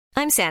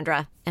I'm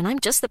Sandra, and I'm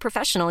just the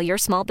professional your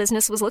small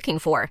business was looking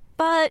for.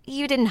 But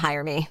you didn't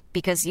hire me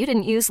because you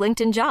didn't use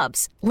LinkedIn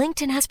Jobs.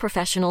 LinkedIn has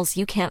professionals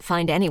you can't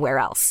find anywhere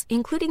else,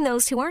 including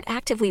those who aren't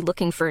actively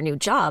looking for a new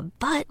job,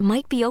 but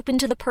might be open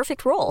to the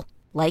perfect role,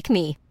 like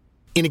me.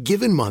 In a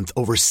given month,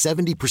 over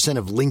 70%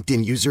 of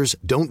LinkedIn users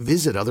don't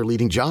visit other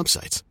leading job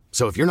sites.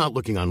 So if you're not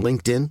looking on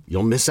LinkedIn,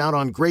 you'll miss out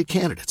on great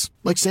candidates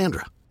like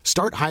Sandra.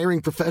 Start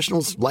hiring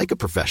professionals like a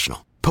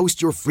professional.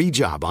 Post your free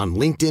job on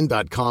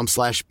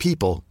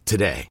linkedin.com/people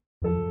today.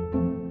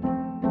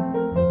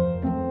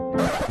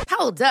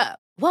 Hold up.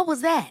 What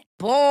was that?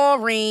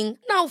 Boring.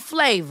 No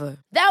flavor.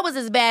 That was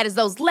as bad as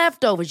those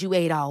leftovers you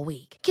ate all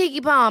week.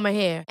 Keke Palmer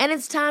here, and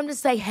it's time to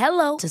say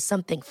hello to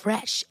something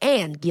fresh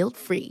and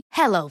guilt-free.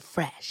 Hello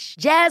Fresh.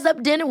 Jazz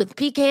up dinner with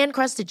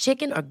pecan-crusted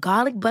chicken or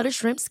garlic butter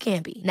shrimp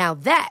scampi. Now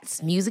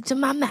that's music to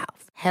my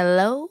mouth.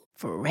 Hello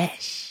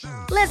Fresh.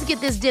 Let's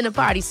get this dinner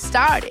party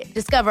started.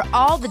 Discover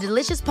all the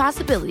delicious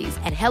possibilities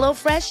at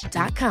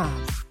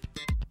hellofresh.com.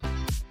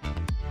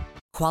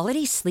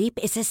 Quality sleep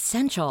is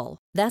essential.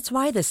 That's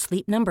why the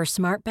Sleep Number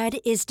Smart Bed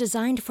is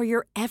designed for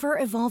your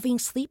ever-evolving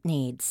sleep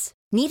needs.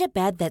 Need a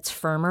bed that's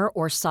firmer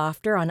or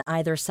softer on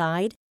either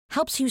side?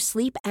 Helps you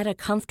sleep at a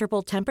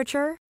comfortable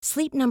temperature?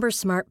 Sleep Number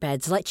Smart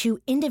Beds let you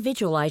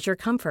individualize your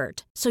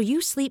comfort, so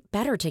you sleep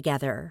better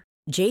together.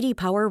 J.D.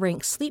 Power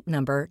ranks Sleep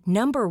Number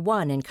number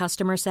 1 in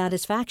customer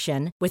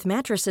satisfaction with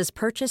mattresses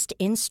purchased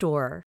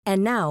in-store.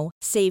 And now,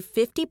 save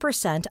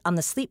 50% on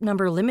the Sleep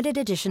Number Limited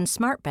Edition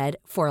Smart Bed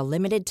for a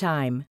limited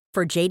time.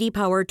 For J.D.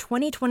 Power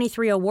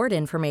 2023 award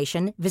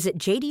information, visit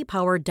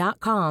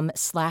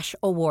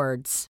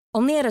jdpower.com/awards.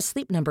 Only at a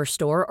Sleep Number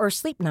store or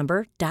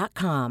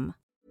sleepnumber.com.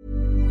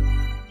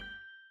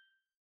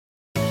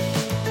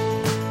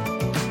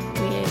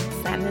 Weird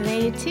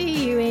Saturday to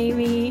you,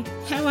 Amy.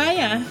 How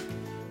are you?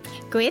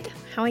 Good.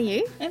 How are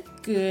you? I'm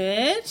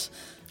good.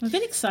 I'm a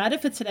bit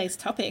excited for today's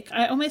topic.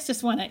 I almost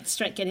just want to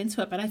straight get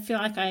into it, but I feel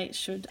like I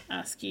should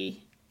ask you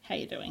how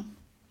you're doing.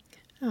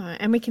 Oh,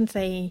 and we can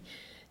say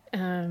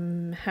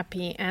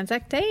happy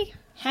Anzac Day.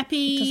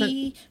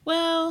 Happy,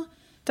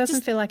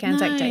 Doesn't feel like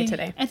Anzac Day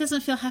today. It doesn't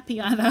feel happy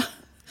either.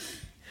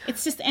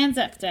 It's just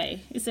Anzac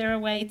Day. Is there a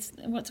way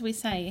to, what do we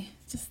say?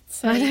 Just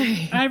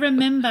say, I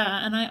remember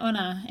and I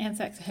honour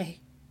Anzac Day.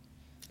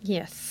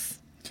 Yes.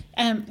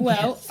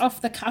 Yes.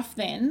 Off the cuff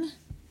then,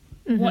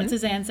 what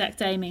does Anzac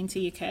Day mean to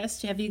you,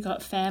 Kirst? Have you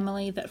got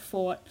family that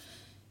fought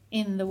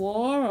in the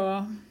war,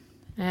 or?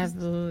 I have,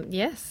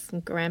 yes,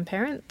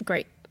 grandparents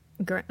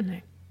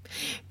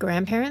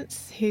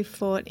who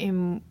fought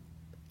in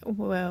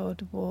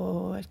World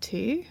War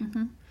II,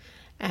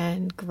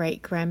 and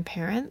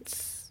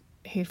great-grandparents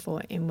who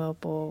fought in World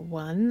War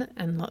I,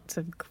 and lots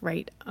of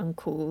great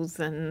uncles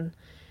and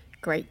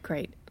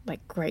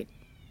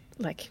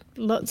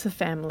lots of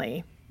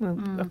family.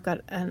 I've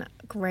got a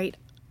great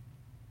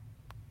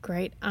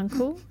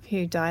uncle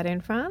who died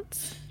in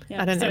France.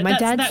 Yeah, I don't know. So my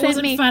dad that sent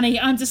wasn't me funny.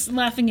 I'm just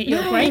laughing at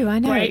your No, great. I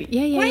know. Great,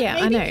 Yeah.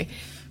 I maybe. know.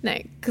 No,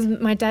 because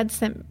my dad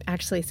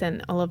actually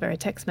sent Oliver a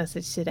text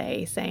message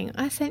today saying,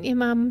 "I sent your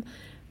mum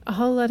a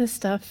whole lot of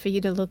stuff for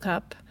you to look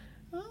up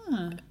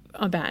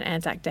about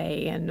Anzac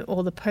Day and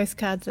all the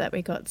postcards that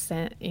we got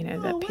sent.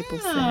 That people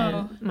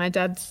sent." My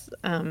dad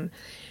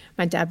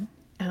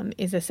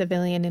is a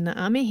civilian in the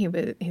army.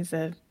 He's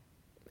a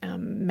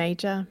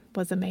major.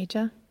 Was a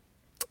major.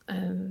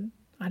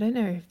 I don't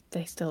know if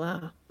they still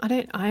are.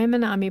 I am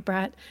an army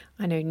brat.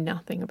 I know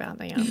nothing about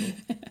the army.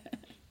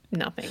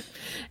 Nothing.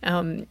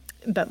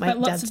 But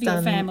lots dad's of your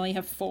family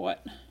have fought.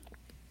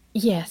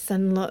 Yes,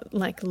 and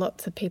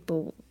lots of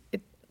people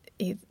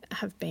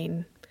have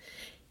been.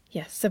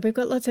 Yes, so we've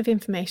got lots of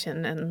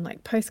information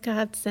and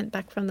postcards sent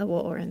back from the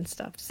war and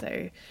stuff.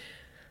 So,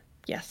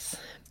 yes,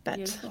 but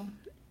beautiful.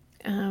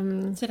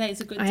 Today's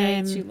a good day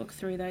to look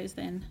through those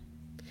then.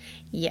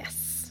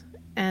 Yes,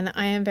 and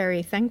I am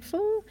very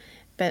thankful,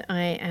 but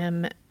I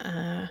am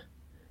a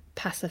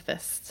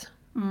pacifist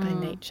by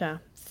nature.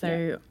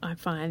 So I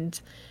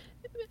find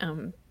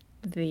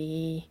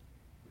the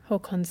whole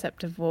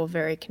concept of war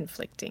very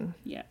conflicting.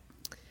 Yeah.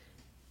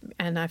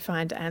 And I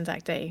find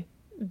Anzac Day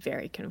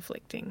very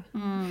conflicting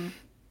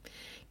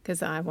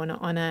because I want to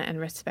honour and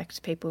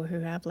respect people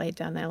who have laid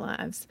down their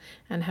lives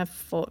and have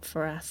fought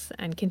for us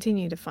and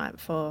continue to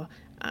fight for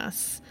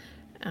us.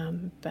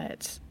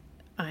 But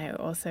I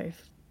also,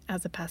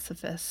 as a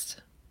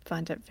pacifist,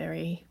 find it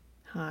very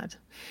hard.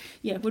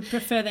 Yeah, would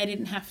prefer they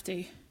didn't have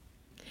to.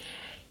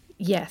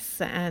 Yes,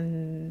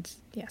 and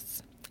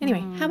yes.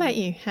 Anyway, how about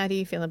you? How do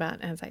you feel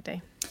about Anzac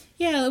Day?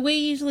 Yeah, we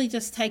usually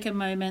just take a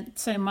moment.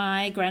 So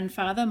my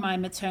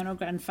maternal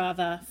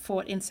grandfather,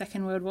 fought in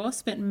Second World War,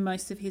 spent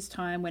most of his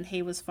time when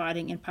he was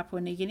fighting in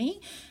Papua New Guinea,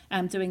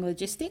 doing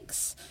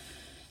logistics.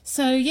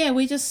 So, yeah,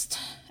 we just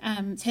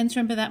tend to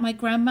remember that. My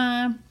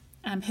grandma,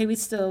 who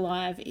is still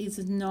alive, is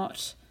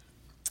not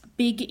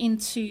big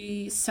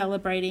into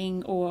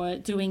celebrating or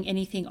doing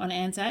anything on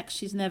Anzac.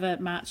 She's never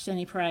marched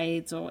any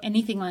parades or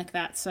anything like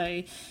that.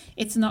 So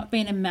it's not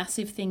been a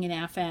massive thing in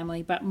our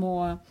family, but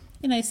more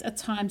a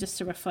time just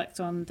to reflect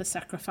on the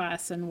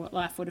sacrifice and what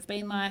life would have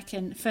been like.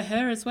 And for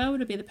her as well,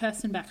 to be the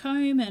person back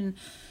home. And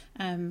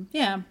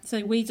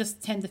so we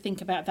just tend to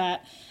think about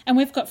that. And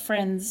we've got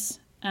friends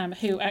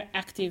who are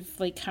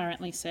actively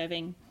currently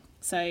serving.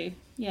 So,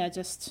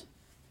 just,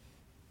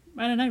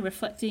 I don't know,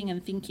 reflecting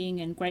and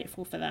thinking and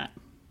grateful for that.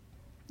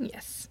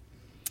 Yes.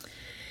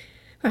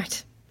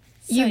 Right.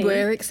 You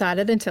were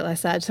excited until I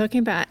started talking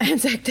about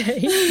Anzac Day.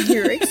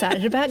 You were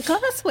excited about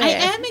glassware. I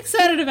am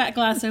excited about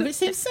glassware, which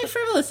seems so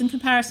frivolous in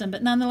comparison,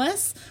 but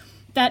nonetheless,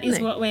 that is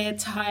what we're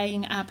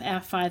tying up our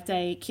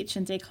 5-day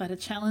kitchen declutter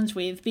challenge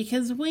with,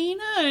 because we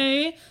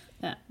know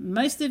that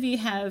most of you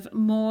have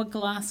more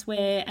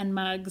glassware and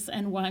mugs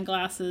and wine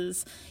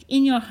glasses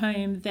in your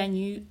home than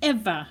you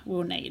ever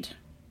will need.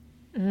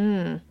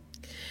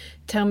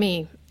 Tell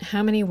me,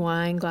 how many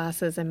wine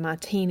glasses and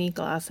martini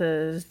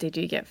glasses did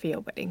you get for your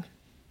wedding?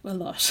 A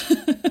lot.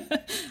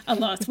 A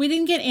lot. We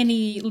didn't get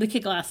any liquor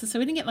glasses, so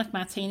we didn't get like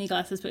martini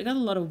glasses, but we got a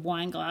lot of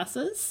wine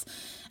glasses,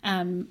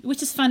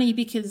 which is funny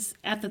because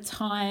at the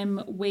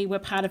time we were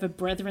part of a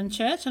Brethren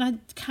church, and I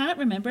can't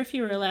remember if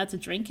you were allowed to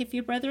drink if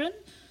you're Brethren.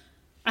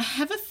 I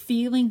have a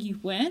feeling you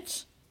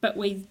weren't, but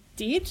we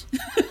did.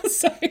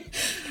 So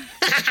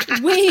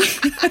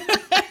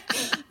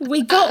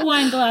we got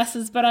wine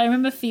glasses, but I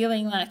remember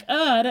feeling like,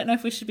 I don't know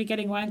if we should be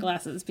getting wine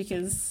glasses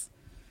because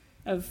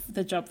of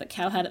the job that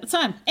Cal had at the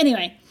time.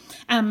 Anyway,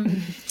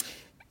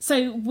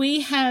 so we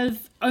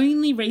have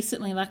only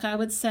recently, like I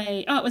would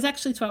say, it was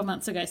actually 12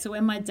 months ago. So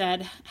when my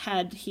dad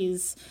had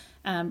his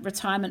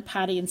retirement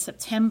party in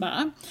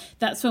September,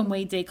 that's when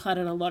we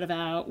decluttered a lot of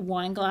our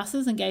wine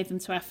glasses and gave them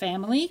to our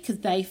family because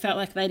they felt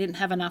like they didn't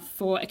have enough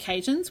for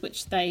occasions,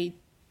 which they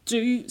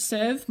do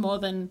serve more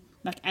than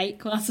like 8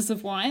 glasses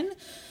of wine.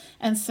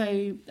 And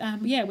so,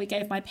 we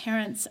gave my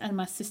parents and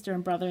my sister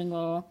and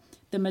brother-in-law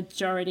the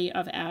majority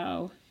of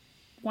our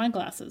wine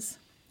glasses.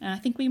 And I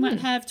think we might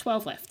have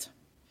 12 left.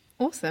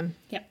 Awesome.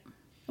 Yep.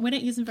 We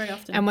don't use them very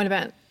often. And what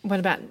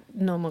about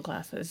normal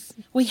glasses?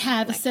 We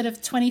have a set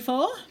of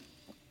 24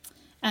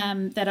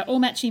 that are all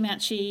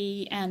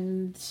matchy-matchy,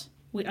 and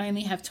we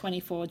only have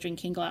 24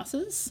 drinking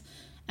glasses.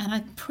 And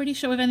I'm pretty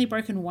sure we've only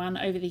broken one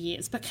over the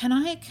years. But can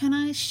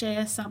I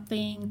share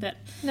something that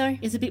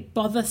is a bit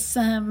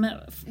bothersome?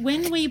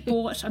 When we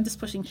bought, I'm just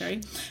pushing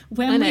through,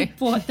 we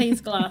bought these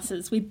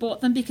glasses, we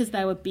bought them because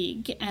they were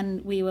big,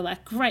 and we were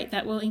like, great,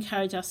 that will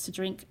encourage us to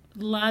drink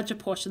larger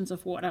portions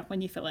of water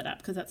when you fill it up,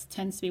 because that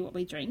tends to be what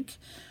we drink.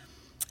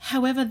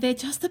 However, they're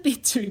just a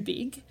bit too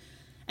big.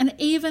 And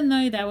even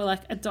though they were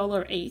like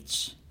 $1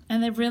 each,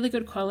 and they're really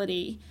good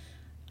quality,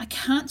 I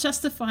can't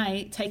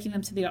justify taking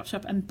them to the op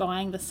shop and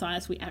buying the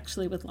size we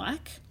actually would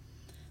like.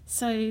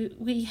 So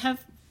we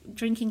have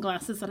drinking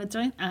glasses that I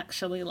don't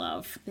actually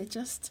love. They're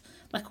just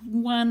like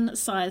one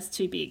size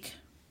too big.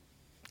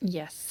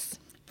 Yes.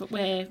 But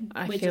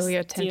I feel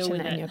your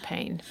tension and your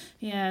pain.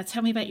 Yeah,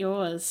 tell me about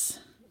yours.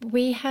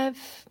 We have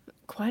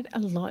quite a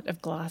lot of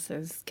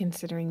glasses,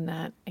 considering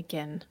that,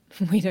 again,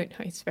 we don't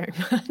host very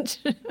much.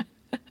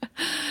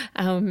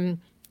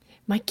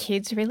 My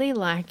kids really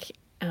like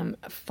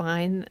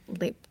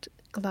fine-lipped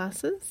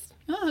glasses.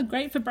 Oh,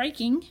 great for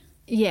breaking.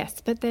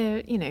 Yes, but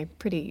they're,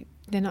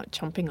 they're not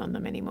chomping on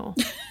them anymore.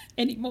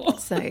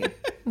 So,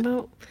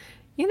 well,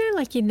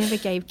 like you never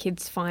gave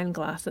kids fine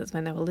glasses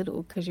when they were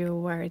little because you were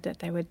worried that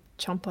they would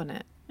chomp on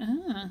it.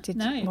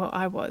 No. Well,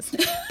 I was.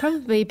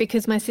 Probably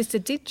because my sister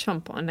did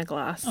chomp on a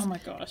glass. Oh, my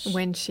gosh.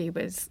 When she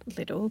was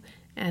little,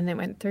 and it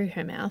went through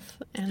her mouth,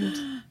 and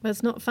it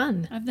was not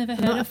fun. I've never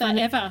heard of that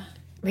ever.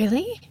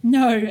 Really?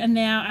 No, and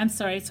now I'm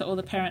sorry to all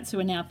the parents who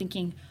are now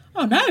thinking,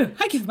 oh no,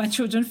 I give my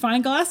children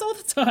fine glass all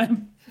the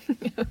time.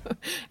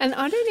 And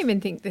I don't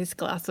even think this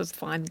glass was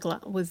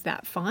was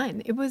that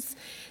fine.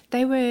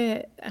 They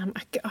were,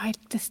 I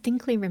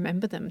distinctly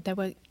remember them. They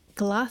were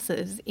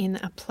glasses in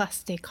a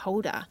plastic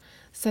holder.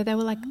 So they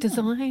were like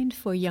designed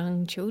for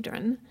young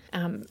children,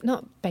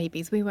 not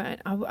babies.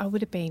 I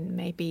would have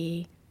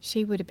been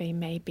she would have been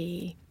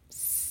maybe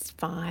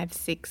 5,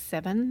 6,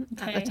 7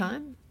 at the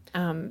time.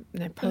 No,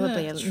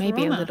 probably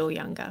maybe a little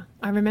younger.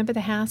 I remember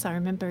the house. I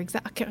remember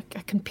exactly.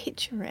 I can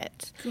picture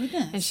it.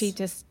 Goodness. And she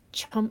just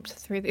chomped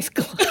through this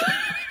glass.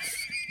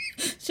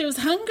 She was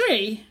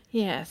hungry.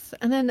 Yes.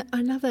 And then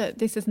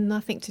this has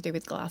nothing to do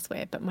with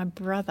glassware, but my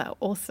brother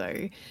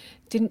also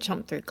didn't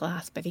chomp through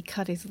glass, but he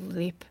cut his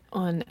lip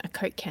on a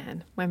Coke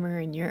can when we were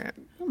in Europe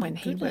when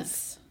he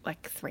was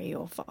like 3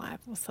 or 5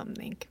 or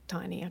something,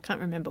 tiny. I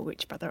can't remember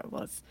which brother it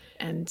was.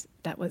 And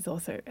that was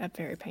also a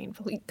very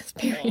painful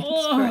experience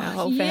for our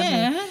whole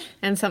family.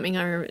 And something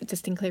I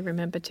distinctly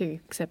remember too,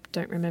 except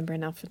don't remember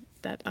enough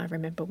that I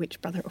remember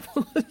which brother it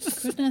was.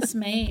 Goodness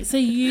me. So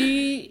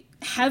you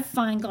have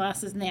fine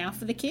glasses now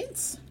for the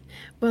kids?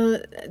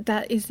 Well,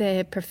 that is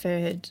their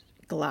preferred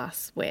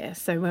glassware.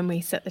 So when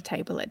we set the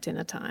table at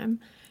dinner time,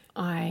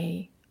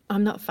 I'm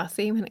not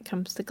fussy when it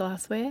comes to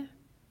glassware.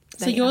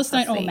 So yours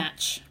don't all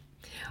match?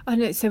 Oh,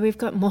 no. So we've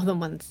got more than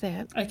one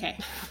set. Okay.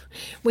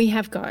 We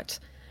have got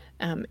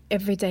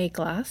everyday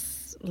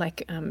glass,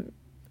 like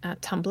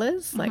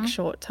tumblers, like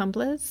short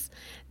tumblers.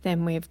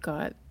 Then we've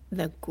got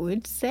the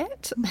good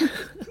set,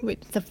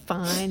 which is a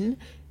fine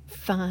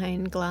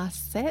glass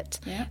set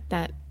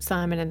that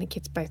Simon and the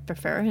kids both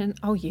prefer, and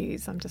I'll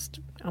use.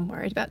 I'm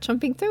worried about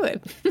chomping through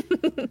it.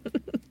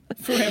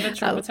 Forever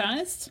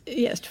traumatised?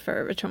 Yes,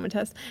 forever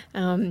traumatised.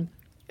 And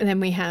then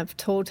we have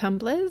tall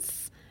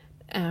tumblers.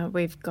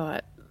 We've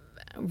got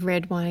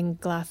red wine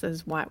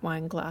glasses, white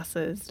wine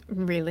glasses,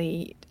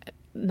 really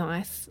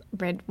nice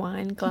red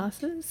wine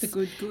glasses. The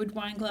good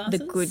wine glasses?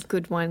 The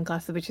good wine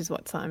glasses, which is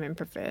what Simon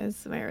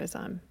prefers, whereas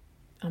I'm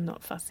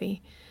not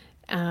fussy.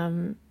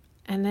 And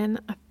then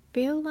I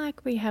feel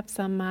like we have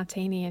some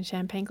martini and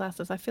champagne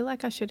glasses. I feel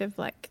like I should have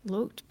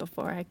looked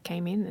before I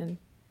came in and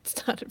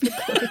started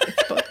recording this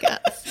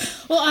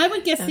podcast. Well, I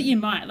would guess that you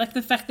might.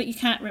 The fact that you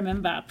can't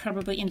remember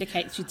probably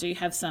indicates you do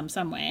have some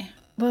somewhere.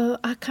 Well,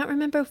 I can't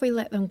remember if we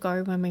let them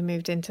go when we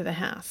moved into the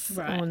house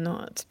or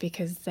not,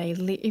 because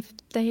if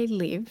they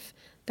live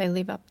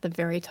up the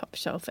very top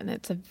shelf, and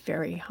it's a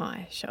very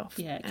high shelf.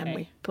 Yeah, okay. And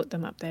we put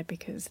them up there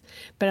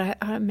but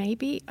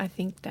I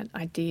think that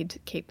I did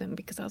keep them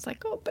because I was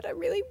like, oh, but I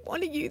really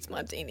want to use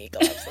martini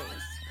glasses.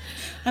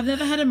 I've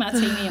never had a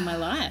martini in my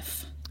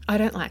life. I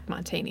don't like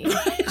martinis.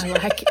 I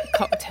like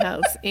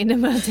cocktails in a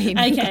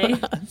martini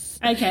glass.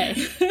 Okay.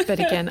 But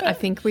again, I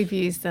think we've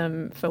used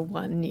them for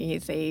one New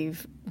Year's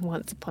Eve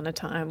once upon a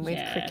time with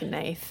Crick and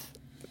Nath.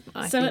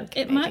 So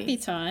it might be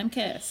time,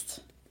 Kirst.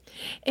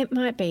 It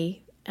might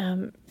be.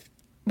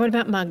 What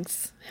about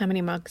mugs? How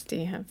many mugs do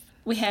you have?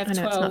 We have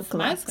 12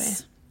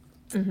 mugs.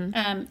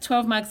 Mm-hmm.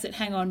 12 mugs that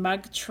hang on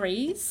mug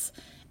trees.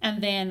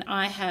 And then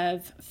I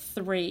have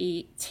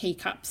 3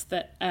 teacups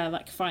that are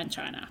fine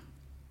china.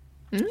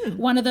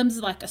 One of them's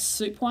a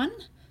soup one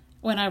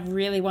when I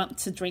really want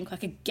to drink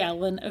a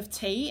gallon of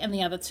tea, and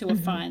the other 2 are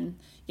fine,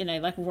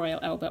 Royal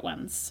Albert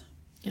ones.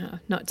 Oh,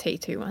 not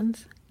T2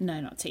 ones?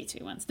 No, not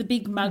T2 ones. The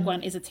big mug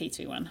one is a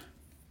T2 one.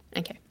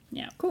 Okay.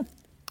 Yeah. Cool.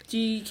 Do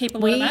you keep a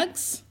lot of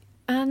mugs?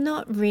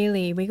 Not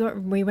really.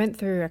 We went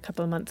through a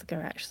couple of months ago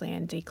actually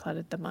and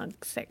decluttered the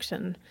mug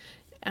section.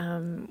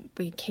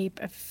 We keep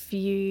a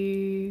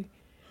few.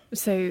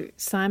 So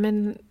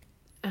Simon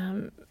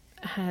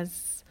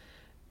has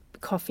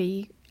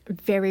coffee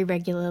very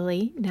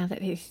regularly now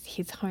that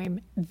he's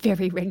home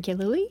very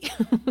regularly.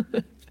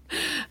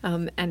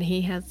 And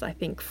he has, I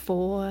think,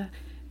 4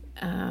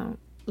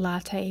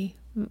 latte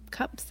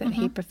cups that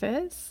he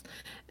prefers.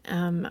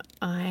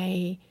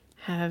 I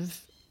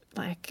have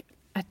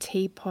a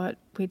teapot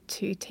with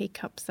 2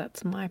 teacups.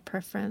 That's my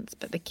preference,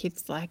 but the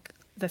kids like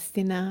the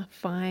thinner,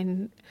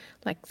 fine,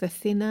 the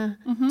thinner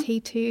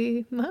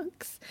T2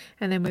 mugs.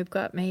 And then we've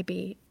got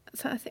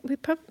so I think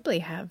we've probably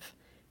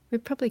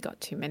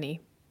got too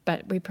many,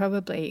 but we've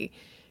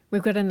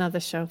got another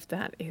shelf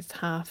that is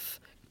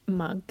half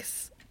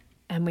mugs,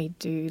 and we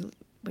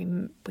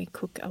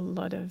cook a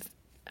lot of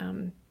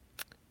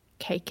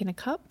cake in a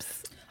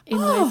cups in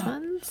those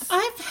ones.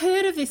 I've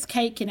heard of this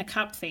cake in a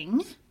cup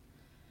thing.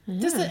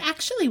 Does it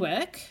actually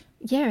work?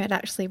 Yeah, it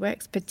actually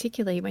works,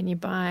 particularly when you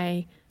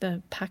buy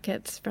the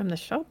packets from the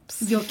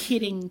shops. You're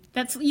kidding.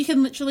 You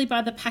can literally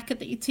buy the packet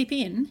that you tip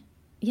in?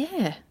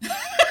 Yeah.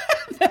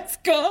 That's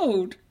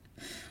gold.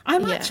 I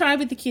might try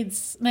with the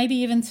kids, maybe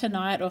even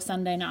tonight or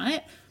Sunday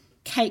night,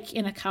 cake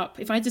in a cup.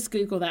 If I just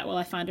Google that, will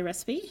I find a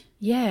recipe?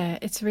 Yeah,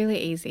 it's really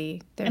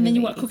easy. And then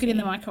you cook it in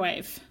the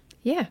microwave?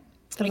 Yeah,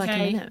 for a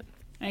minute.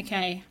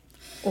 Okay.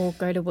 Or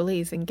go to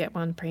Woolies and get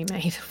one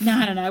pre-made.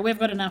 No. We've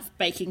got enough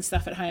baking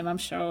stuff at home. I'm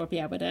sure we'll be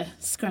able to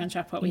scrunch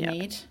up what we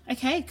need.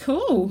 Okay,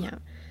 cool. Yeah.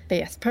 But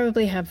yes,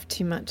 probably have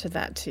too much of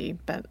that too.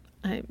 But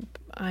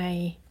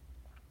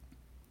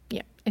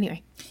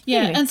anyway.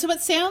 Yeah, and so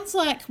it sounds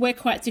like we're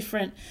quite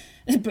different.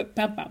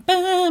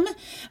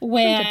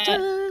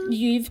 Where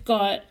you've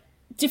got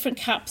different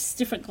cups,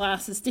 different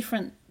glasses,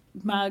 different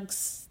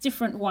mugs,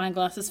 different wine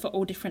glasses for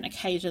all different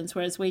occasions,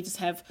 whereas we just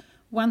have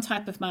one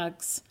type of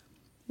mugs,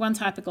 one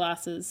type of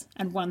glasses,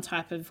 and one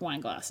type of wine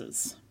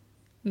glasses.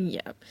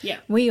 Yeah. Yeah.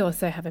 We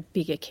also have a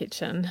bigger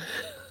kitchen.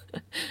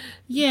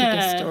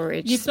 Bigger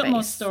storage You've got space,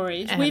 more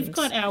storage. We've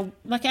got our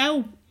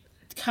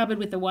cupboard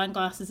with the wine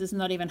glasses is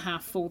not even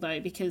half full though,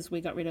 because we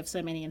got rid of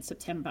so many in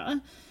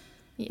September.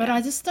 Yeah. But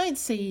I just don't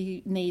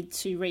see need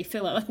to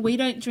refill it. We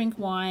don't drink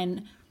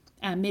wine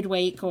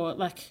midweek or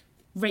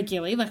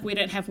regularly. We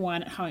don't have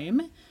wine at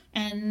home,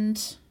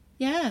 and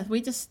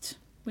we just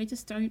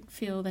don't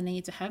feel the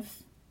need to have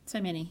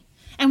so many.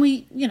 And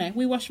we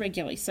wash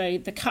regularly, so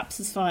the cups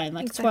is fine.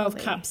 Exactly. 12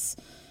 cups,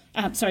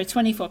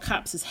 24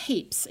 cups is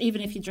heaps.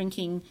 Even if you're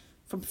drinking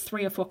from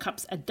 3 or 4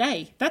 cups a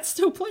day, that's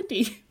still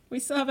plenty. We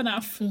still have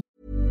enough.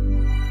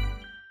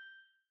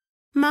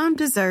 Mom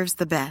deserves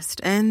the best,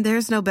 and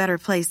there's no better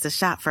place to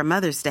shop for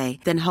Mother's Day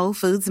than Whole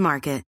Foods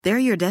Market. They're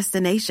your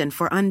destination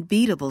for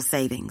unbeatable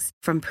savings,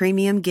 from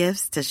premium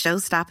gifts to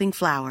show-stopping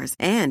flowers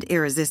and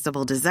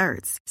irresistible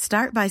desserts.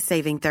 Start by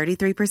saving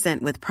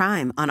 33% with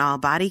Prime on all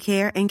body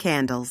care and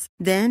candles.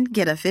 Then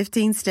get a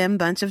 15-stem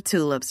bunch of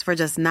tulips for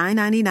just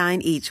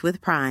 $9.99 each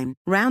with Prime.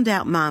 Round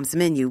out Mom's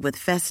menu with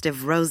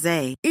festive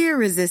rosé,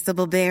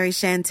 irresistible berry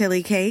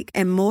chantilly cake,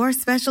 and more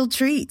special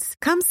treats.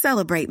 Come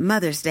celebrate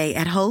Mother's Day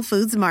at Whole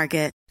Foods Market.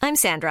 Market. I'm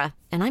Sandra,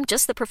 and I'm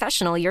just the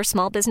professional your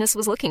small business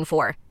was looking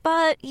for.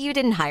 But you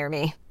didn't hire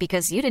me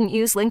because you didn't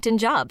use LinkedIn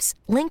Jobs.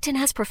 LinkedIn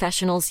has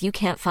professionals you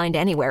can't find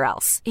anywhere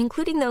else,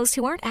 including those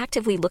who aren't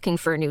actively looking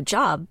for a new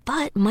job,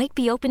 but might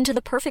be open to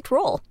the perfect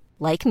role,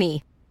 like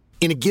me.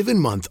 In a given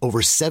month,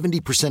 over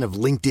 70% of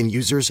LinkedIn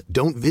users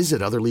don't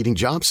visit other leading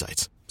job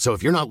sites. So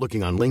if you're not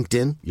looking on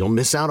LinkedIn, you'll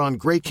miss out on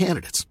great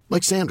candidates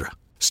like Sandra.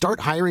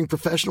 Start hiring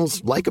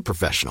professionals like a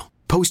professional.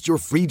 Post your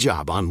free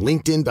job on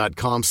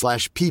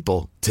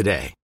linkedin.com/people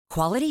today.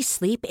 Quality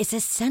sleep is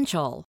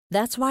essential.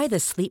 That's why the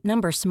Sleep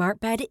Number Smart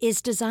Bed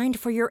is designed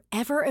for your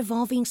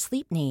ever-evolving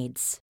sleep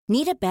needs.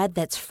 Need a bed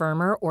that's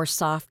firmer or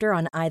softer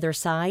on either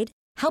side?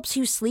 Helps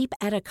you sleep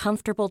at a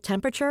comfortable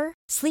temperature?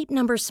 Sleep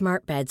Number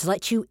Smart Beds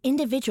let you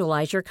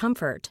individualize your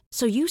comfort,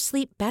 so you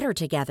sleep better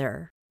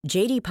together.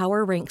 J.D.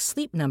 Power ranks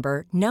Sleep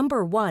Number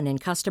number 1 in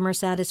customer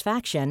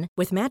satisfaction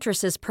with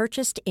mattresses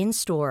purchased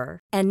in-store.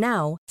 And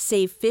now,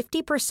 save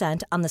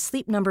 50% on the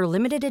Sleep Number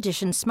Limited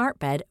Edition Smart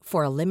Bed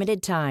for a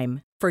limited time.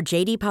 For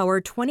J.D.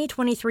 Power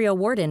 2023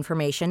 award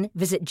information,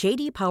 visit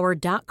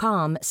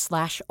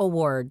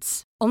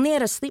jdpower.com/awards. Only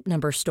at a Sleep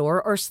Number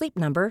store or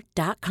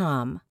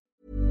sleepnumber.com.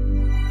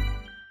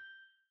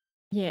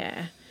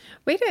 Yeah.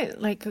 We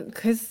don't,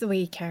 because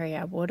we carry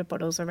our water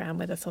bottles around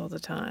with us all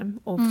the time,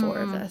 all four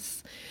of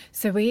us.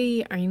 So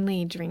we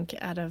only drink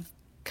out of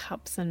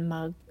cups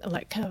and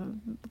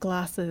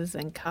glasses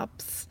and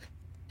cups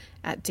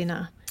at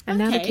dinner. And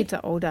now the kids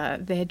are older,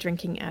 they're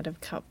drinking out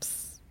of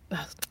cups.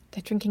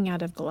 They're drinking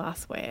out of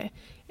glassware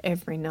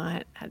every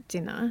night at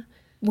dinner.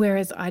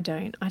 Whereas I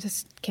don't. I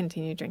just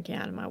continue drinking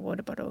out of my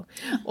water bottle.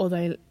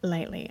 Although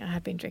lately I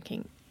have been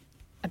drinking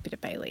a bit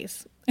of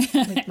Baileys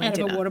with my Out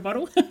dinner. of a water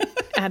bottle?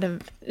 Out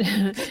of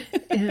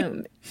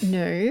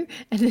no,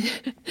 and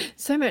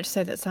so much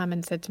so that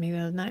Simon said to me the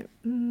other night,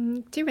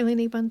 "Do you really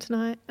need one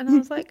tonight?" And I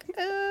was like,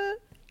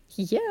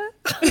 "Yeah."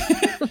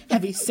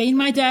 Have you seen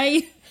my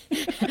day?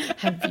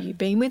 Have you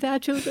been with our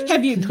children?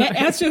 Have you met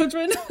our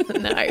children?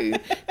 No,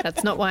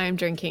 that's not why I'm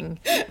drinking.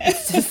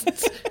 It's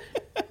just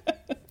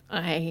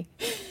I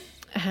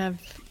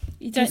have.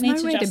 You don't need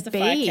to justify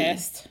a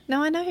Kirst.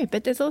 No, I know,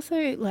 but there's also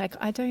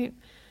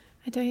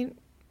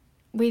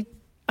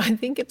I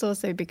think it's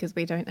also because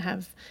we don't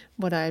have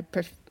we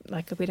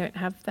don't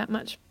have that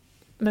much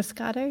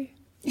Moscato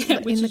Which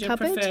in the is your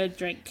cupboard. preferred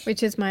drink?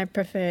 Which is my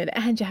preferred.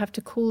 And you have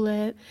to cool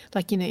it.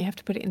 You have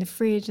to put it in the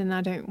fridge, and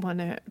I don't want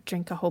to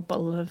drink a whole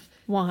bottle of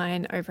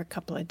wine over a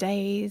couple of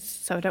days,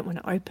 so I don't want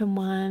to open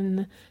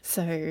one.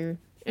 So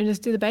I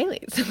just do the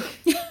Baileys.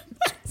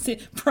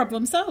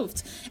 Problem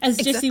solved. As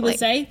Jesse would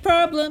say,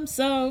 problem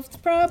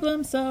solved,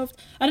 problem solved.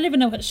 I don't even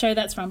know what show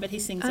that's from, but he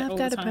sings it all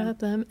the time. I've got a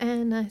problem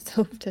and I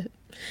solved it.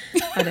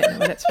 I don't know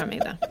what it's from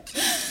either.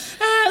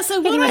 So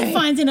what I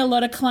find in a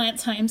lot of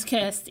clients' homes,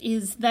 Kirst,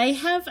 is they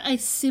have a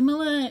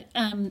similar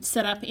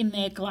setup in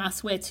their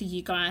glassware to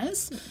you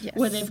guys,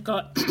 where they've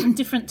got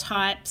different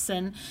types.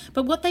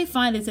 But what they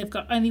find is they've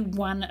got only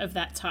one of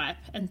that type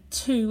and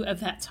two of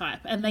that type.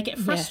 And they get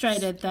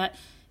frustrated that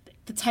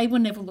the table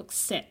never looks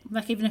set.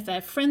 Even if they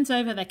have friends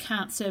over, they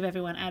can't serve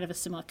everyone out of a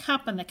similar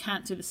cup, and they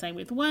can't do the same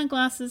with wine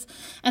glasses.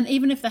 And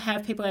even if they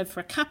have people over for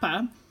a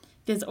cuppa,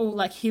 there's all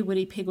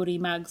higgledy-piggledy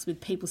mugs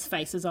with people's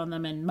faces on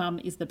them and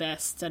mum is the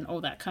best and all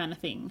that kind of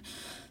thing.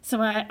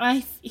 So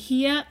I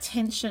hear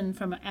tension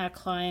from our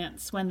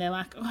clients when they're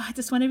like, I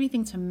just want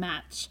everything to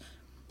match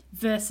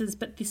versus,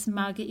 but this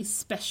mug is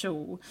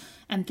special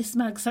and this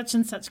mug such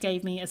and such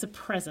gave me as a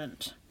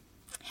present.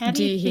 How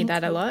do you hear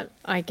that a lot?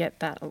 I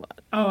get that a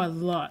lot. Oh, a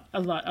lot.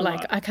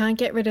 I can't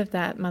get rid of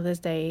that Mother's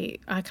Day.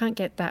 I can't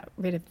get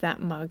rid of that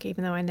mug,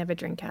 even though I never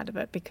drink out of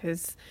it,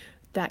 because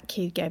that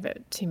kid gave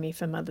it to me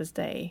for Mother's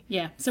Day.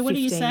 Yeah. So what do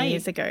you say? 15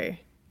 years ago.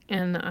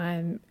 And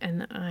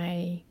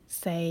I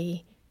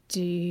say,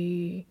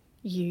 do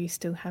you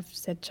still have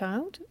said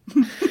child?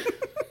 The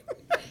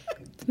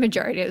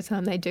majority of the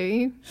time they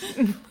do.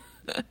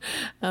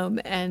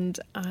 And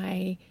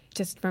I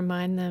just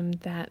remind them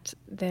that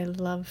their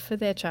love for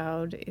their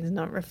child is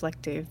not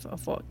reflective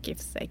of what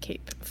gifts they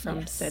keep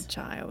from said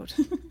child.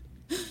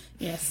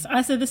 Yes.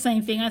 I say the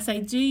same thing. I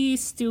say, do you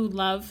still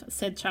love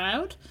said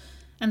child?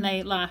 And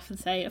they laugh and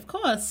say, of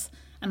course.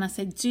 And I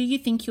say, do you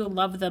think you'll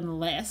love them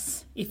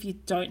less if you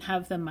don't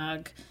have the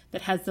mug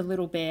that has the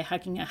little bear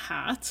hugging a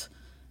heart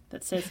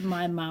that says,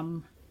 my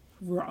mum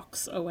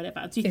rocks or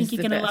whatever? Do you think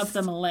you're going to love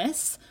them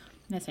less?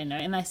 And they say no.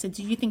 And I said,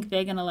 do you think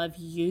they're going to love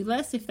you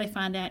less if they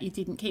find out you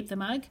didn't keep the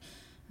mug?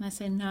 And they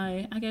say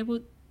no. I go, well,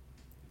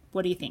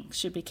 what do you think?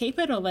 Should we keep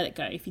it or let it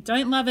go? If you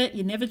don't love it,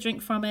 you never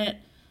drink from it.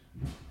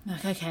 I'm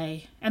like,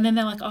 okay. And then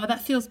they're like, oh,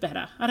 that feels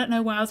better. I don't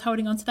know why I was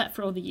holding on to that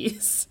for all the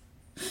years.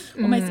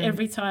 Almost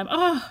every time.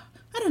 Oh,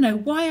 I don't know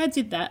why I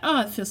did that.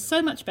 Oh, it feels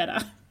so much better.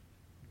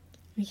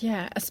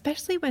 Yeah,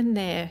 especially when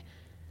they're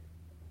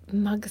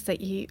mugs that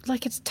you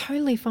like. It's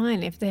totally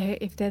fine if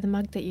they're the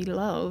mug that you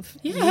love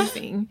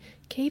using.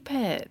 Keep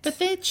it. But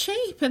they're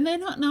cheap and they're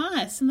not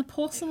nice, and the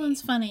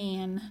porcelain's funny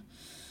and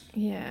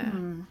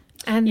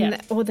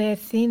or they're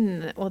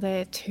thin or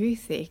they're too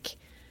thick.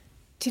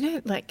 Do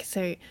you know?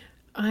 So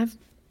I've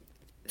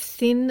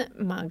thin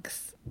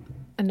mugs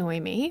annoy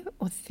me,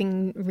 or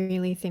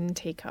really thin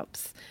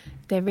teacups.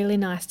 They're really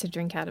nice to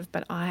drink out of,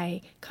 but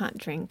I can't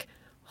drink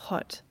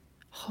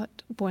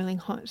boiling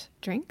hot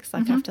drinks.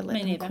 Like I have to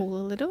let them cool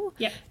a little.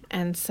 Yep.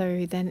 And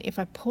so then if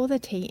I pour the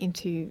tea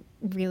into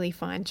really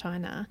fine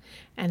china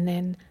and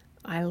then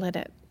I let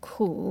it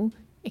cool,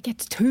 it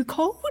gets too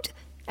cold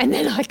and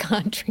then I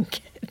can't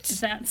drink it.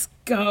 That's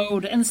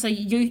gold. And so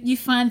you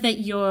find that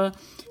your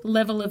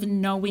level of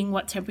knowing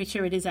what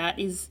temperature it is at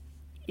is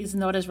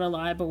not as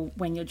reliable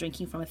when you're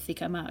drinking from a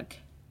thicker mug.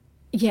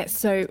 Yes,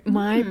 so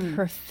my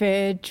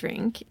preferred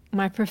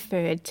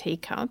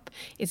teacup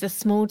is a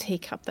small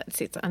teacup that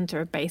sits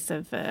under a base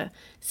of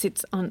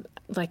sits on,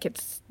 like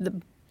it's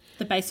the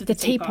base of the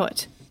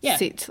teapot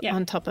sits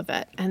on top of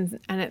it, and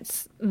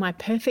it's my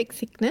perfect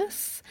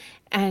thickness,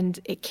 and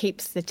it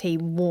keeps the tea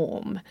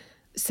warm.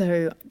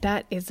 So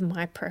that is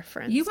my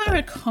preference. You are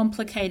a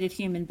complicated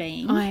human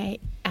being. I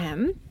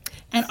am.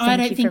 And I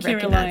don't think you're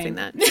alone.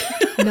 That.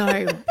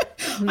 No.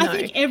 I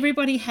think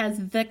everybody has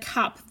the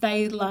cup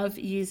they love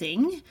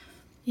using.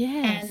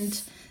 Yes.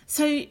 And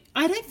so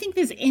I don't think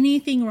there's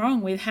anything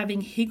wrong with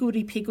having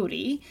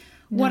higgledy-piggledy.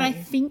 No. What I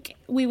think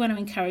we want to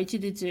encourage you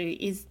to do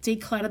is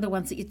declutter the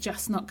ones that you're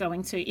just not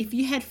going to. If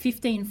you had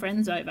 15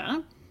 friends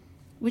over,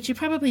 which you're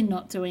probably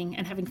not doing,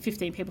 and having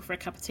 15 people for a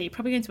cup of tea, you're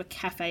probably going to a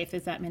cafe if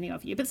there's that many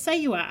of you. But say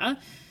you are,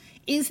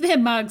 is there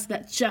mugs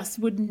that just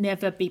would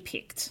never be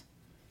picked?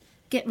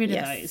 Get rid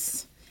of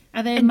those.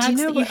 Are there mugs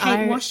that you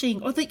hate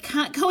washing or that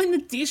can't go in the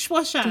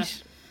dishwasher?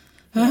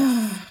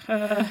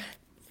 The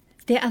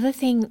other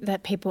thing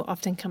that people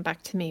often come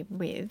back to me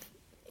with,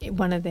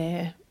 one of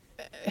their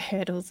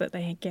hurdles that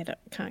they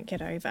can't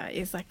get over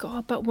is like,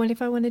 oh, but what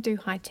if I want to do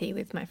high tea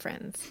with my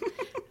friends?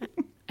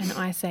 And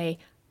I say,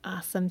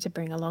 ask them to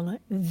bring along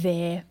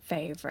their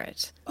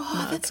favourite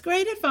mug. That's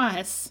great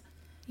advice.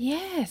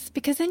 Yes,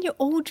 because then you're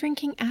all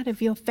drinking out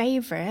of your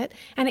favourite,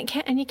 and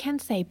you can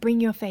say, bring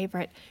your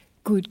favourite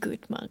good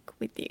mug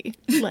with you,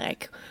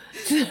 like,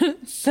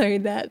 so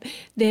that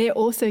they're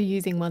also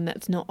using one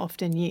that's not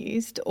often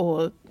used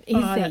or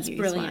is their used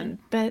brilliant. one.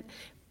 But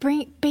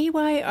bring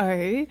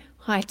BYO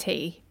high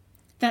tea.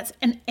 That's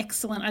an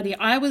excellent idea.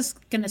 I was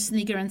going to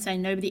snigger and say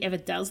nobody ever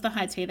does the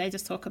high tea, they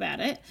just talk about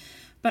it.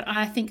 But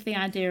I think the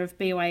idea of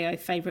BYO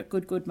favourite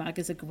good mug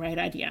is a great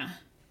idea.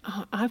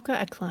 Oh, I've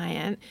got a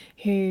client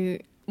who,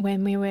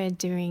 when we were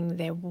doing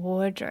their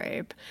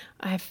wardrobe,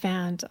 I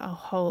found a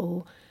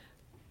whole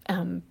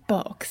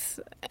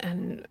box,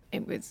 and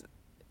it was,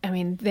 I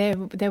mean,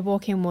 their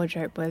walk-in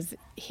wardrobe was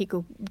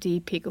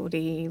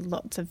higgledy-piggledy,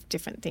 lots of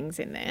different things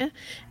in there.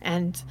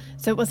 And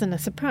so it wasn't a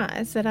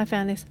surprise that I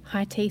found this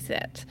high tea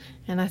set.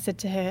 And I said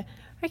to her,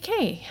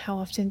 okay, how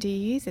often do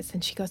you use this?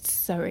 And she got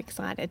so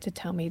excited to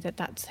tell me that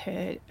that's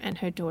her and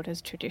her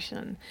daughter's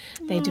tradition.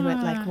 They do it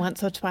like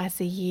once or twice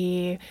a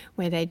year,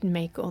 where they'd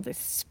make all this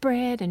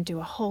spread and do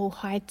a whole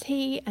high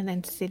tea and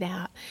then sit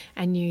out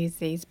and use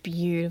these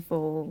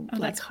beautiful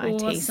like high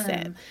tea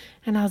set.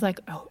 And I was like,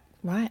 oh,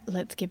 right,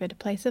 let's give it a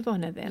place of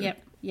honour then.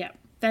 Yep.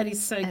 That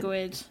is so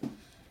good.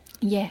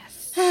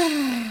 Yes.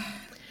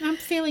 I'm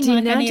feeling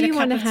like I need a cup of tea. Do you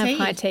want to have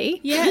high tea?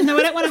 Yeah, no,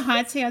 I don't want a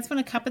high tea. I just want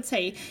a cup of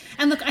tea.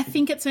 And look, I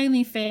think it's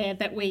only fair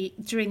that we,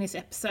 during this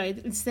episode,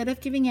 instead of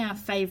giving our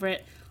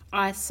favourite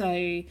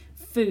ISO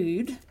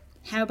food,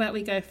 how about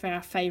we go for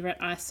our favourite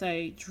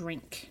ISO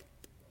drink?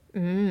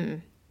 Oh,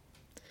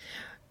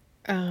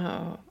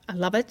 I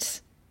love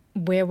it.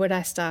 Where would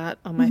I start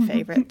on my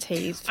favourite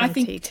teas from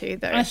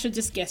T2, though? I should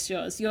just guess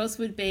yours. Yours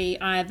would be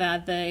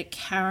either the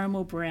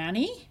caramel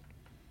brownie.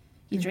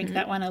 You drink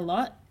that one a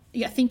lot.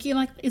 Yeah, I think you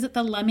like, is it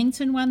the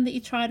Lamington one that you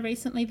tried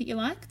recently that you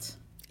liked?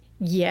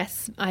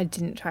 Yes, I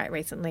didn't try it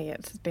recently.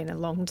 It's been a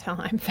long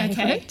time favourite.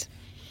 Okay.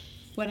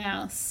 What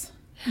else?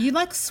 You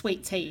like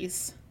sweet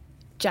teas.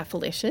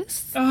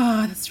 Jaffalicious.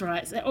 Oh, that's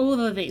right. So all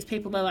of these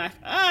people are like,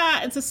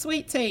 it's a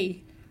sweet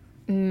tea.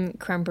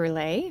 Creme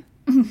brulee.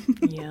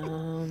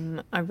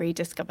 Yum. I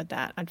rediscovered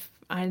that.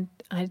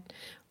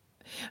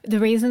 The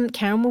reason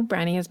caramel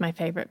brownie is my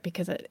favourite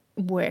because it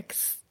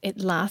works.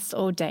 It lasts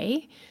all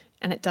day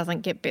and it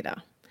doesn't get bitter.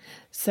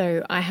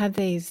 So I have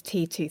these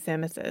T2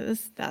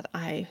 thermoses that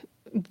I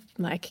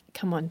like.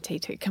 Come on,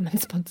 T2, come and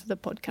sponsor the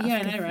podcast. Yeah,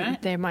 I know,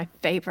 right? They're my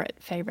favourite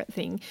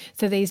thing.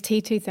 So these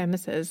T2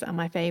 thermoses are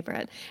my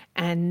favourite,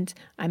 and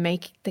I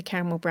make the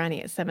caramel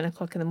brownie at 7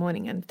 o'clock in the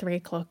morning, and 3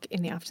 o'clock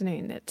in the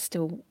afternoon it's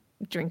still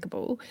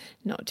drinkable,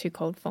 not too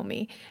cold for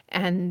me.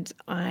 And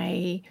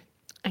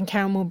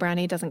caramel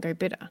brownie doesn't go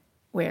bitter,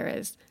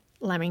 whereas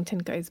Lamington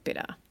goes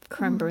bitter.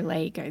 Creme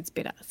brulee goes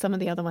bitter. Some of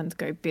the other ones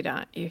go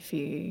bitter if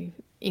you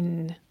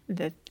in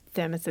the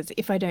thermoses.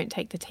 If I don't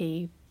take the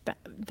tea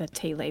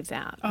leaves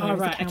out. Whereas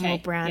the caramel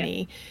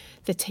brownie,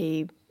 the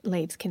tea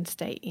leaves can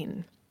stay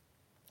in.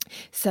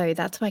 So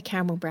that's why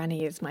caramel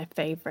brownie is my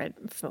favourite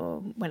for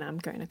when I'm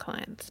going to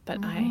clients. But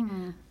I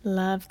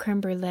love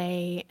creme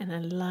brulee, and I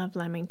love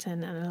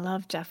Lamington, and I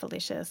love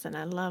Jaffalicious, and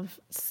I love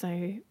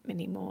so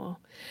many more.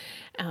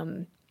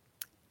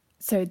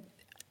 So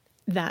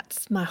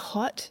that's my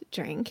hot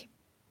drink.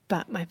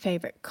 But my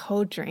favourite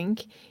cold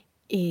drink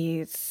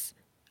is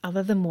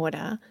other than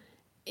water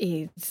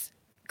is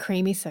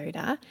creamy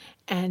soda,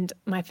 and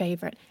my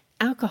favourite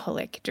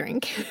alcoholic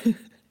drink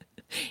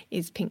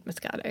is pink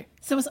Moscato.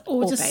 So it's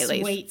all just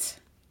Baileys. sweet.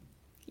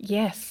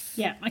 Yes.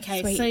 Yeah,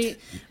 okay. Sweet. So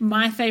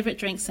my favourite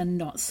drinks are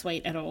not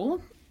sweet at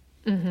all.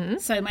 Mm-hmm.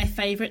 So my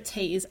favourite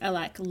teas are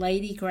like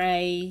Lady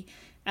Grey,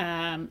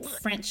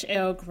 French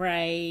Earl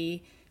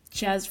Grey,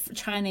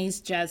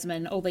 Chinese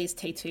jasmine, all these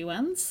T2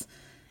 ones.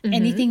 Mm-hmm.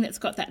 Anything that's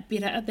got that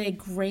bitter, their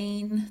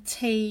green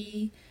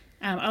tea.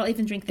 I'll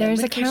even drink their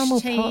There's a caramel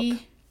tea.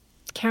 pop.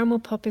 Caramel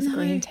pop is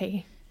green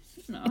tea.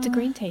 No. It's a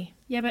green tea.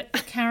 Yeah, but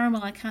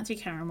caramel, I can't do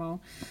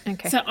caramel.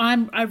 Okay. So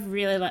I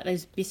really like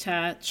those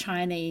bitter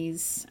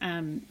Chinese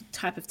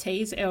type of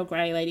teas, Earl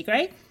Grey, Lady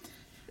Grey.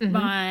 Mm-hmm.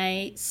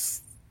 My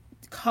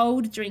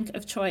cold drink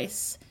of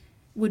choice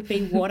would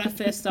be water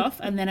first off,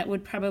 and then it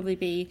would probably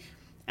be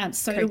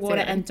soda Coke water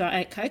Zero. And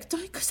Diet Coke.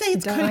 Don't say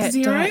it's Diet, Coke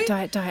Zero.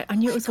 Diet. I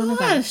knew it was one of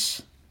those.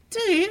 Gosh,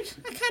 dude,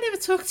 I can't ever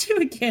talk to you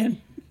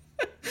again.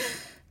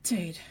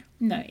 Dude,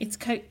 no, it's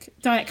Coke,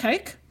 Diet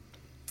Coke.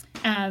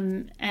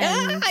 And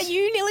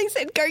you nearly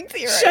said Coke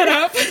Zero. shut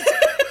up.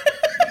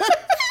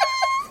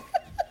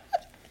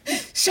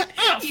 Shut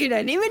up. You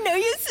don't even know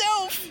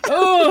yourself.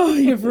 Oh,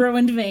 you've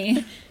ruined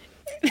me.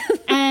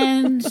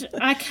 And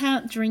I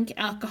can't drink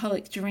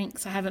alcoholic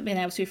drinks. I haven't been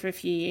able to for a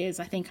few years.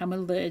 I think I'm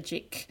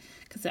allergic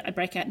because I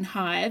break out in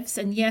hives.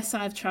 And yes,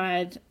 I've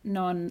tried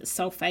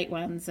non-sulfate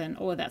ones and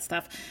all of that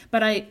stuff.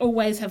 But I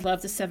always have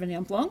loved a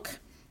Sauvignon Blanc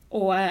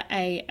or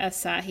a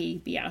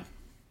Asahi beer.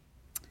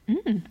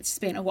 It's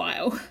been a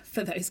while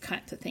for those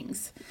kinds of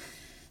things.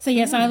 So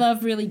yes, I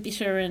love really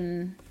bitter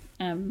and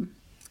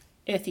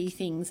earthy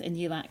things, and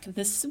you like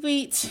the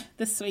sweet.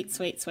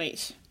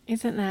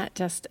 Isn't that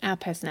just our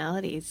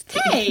personalities?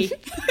 Hey!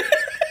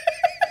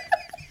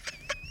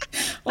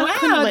 Wow,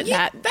 compliment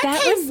that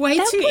That came was- way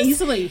that too was-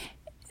 easily.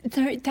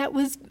 That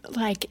was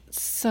like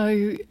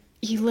so.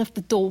 You left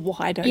the door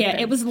wide open. Yeah,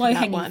 it was for low that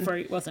hanging one.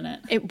 fruit, wasn't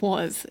it? It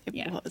was. It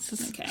Yeah.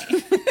 was. Okay.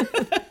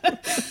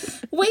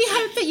 We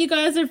hope that you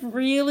guys have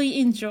really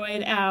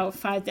enjoyed our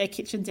 5-day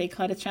kitchen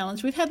declutter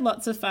challenge. We've had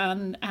lots of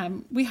fun.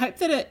 We hope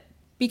that it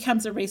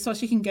becomes a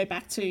resource you can go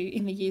back to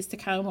in the years to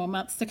come or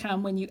months to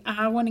come when you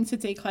are wanting to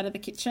declutter the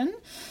kitchen.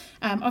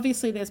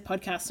 Obviously, there's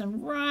podcasts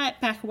and right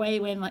back way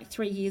when, like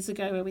 3 years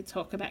ago, where we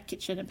talk about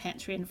kitchen and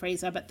pantry and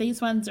freezer, but these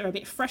ones are a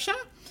bit fresher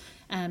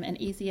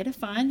and easier to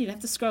find. You'd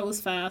have to scroll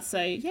as far.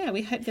 So, yeah,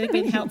 we hope they've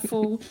been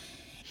helpful.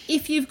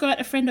 If you've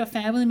got a friend or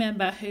family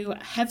member who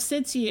have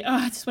said to you,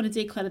 I just want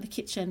to declutter the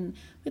kitchen,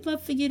 we'd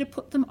love for you to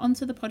put them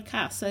onto the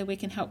podcast so we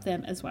can help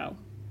them as well.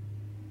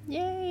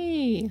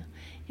 Yay!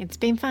 It's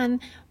been fun.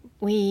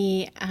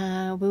 We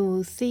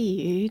will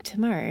see you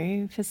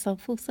tomorrow for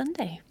Soulful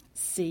Sunday.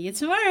 See you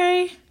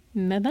tomorrow.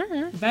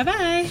 Bye-bye.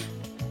 Bye-bye.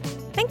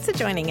 Thanks for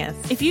joining us.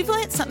 If you've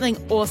learnt something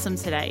awesome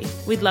today,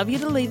 we'd love you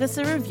to leave us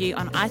a review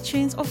on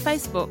iTunes or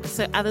Facebook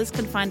so others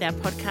can find our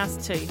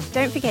podcast too.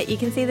 Don't forget you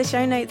can see the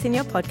show notes in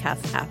your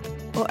podcast app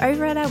or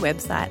over at our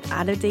website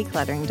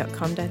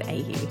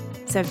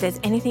artofdecluttering.com.au. So if there's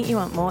anything you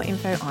want more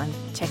info on,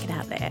 check it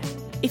out there.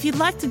 If you'd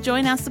like to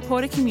join our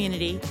supporter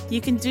community, you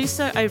can do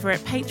so over at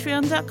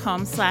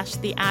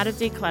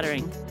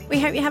patreon.com/theartofdecluttering. We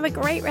hope you have a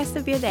great rest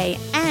of your day.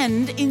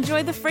 And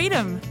enjoy the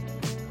freedom.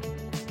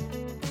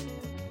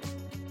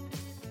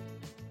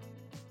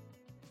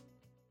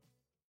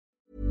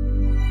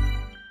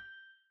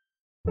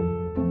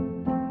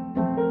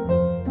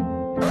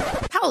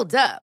 Hold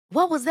up.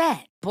 What was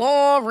that?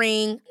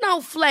 Boring.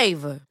 No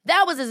flavor.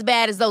 That was as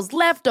bad as those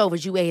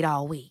leftovers you ate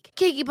all week.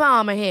 Keke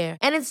Palmer here,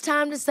 and it's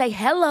time to say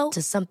hello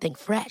to something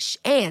fresh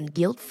and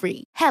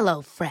guilt-free.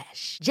 Hello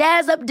Fresh.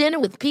 Jazz up dinner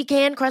with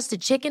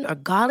pecan-crusted chicken or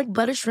garlic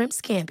butter shrimp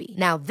scampi.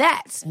 Now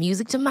that's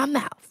music to my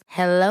mouth.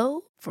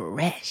 Hello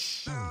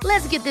Fresh.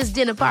 Let's get this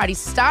dinner party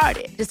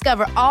started.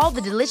 Discover all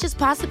the delicious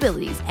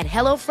possibilities at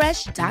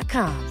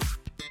HelloFresh.com.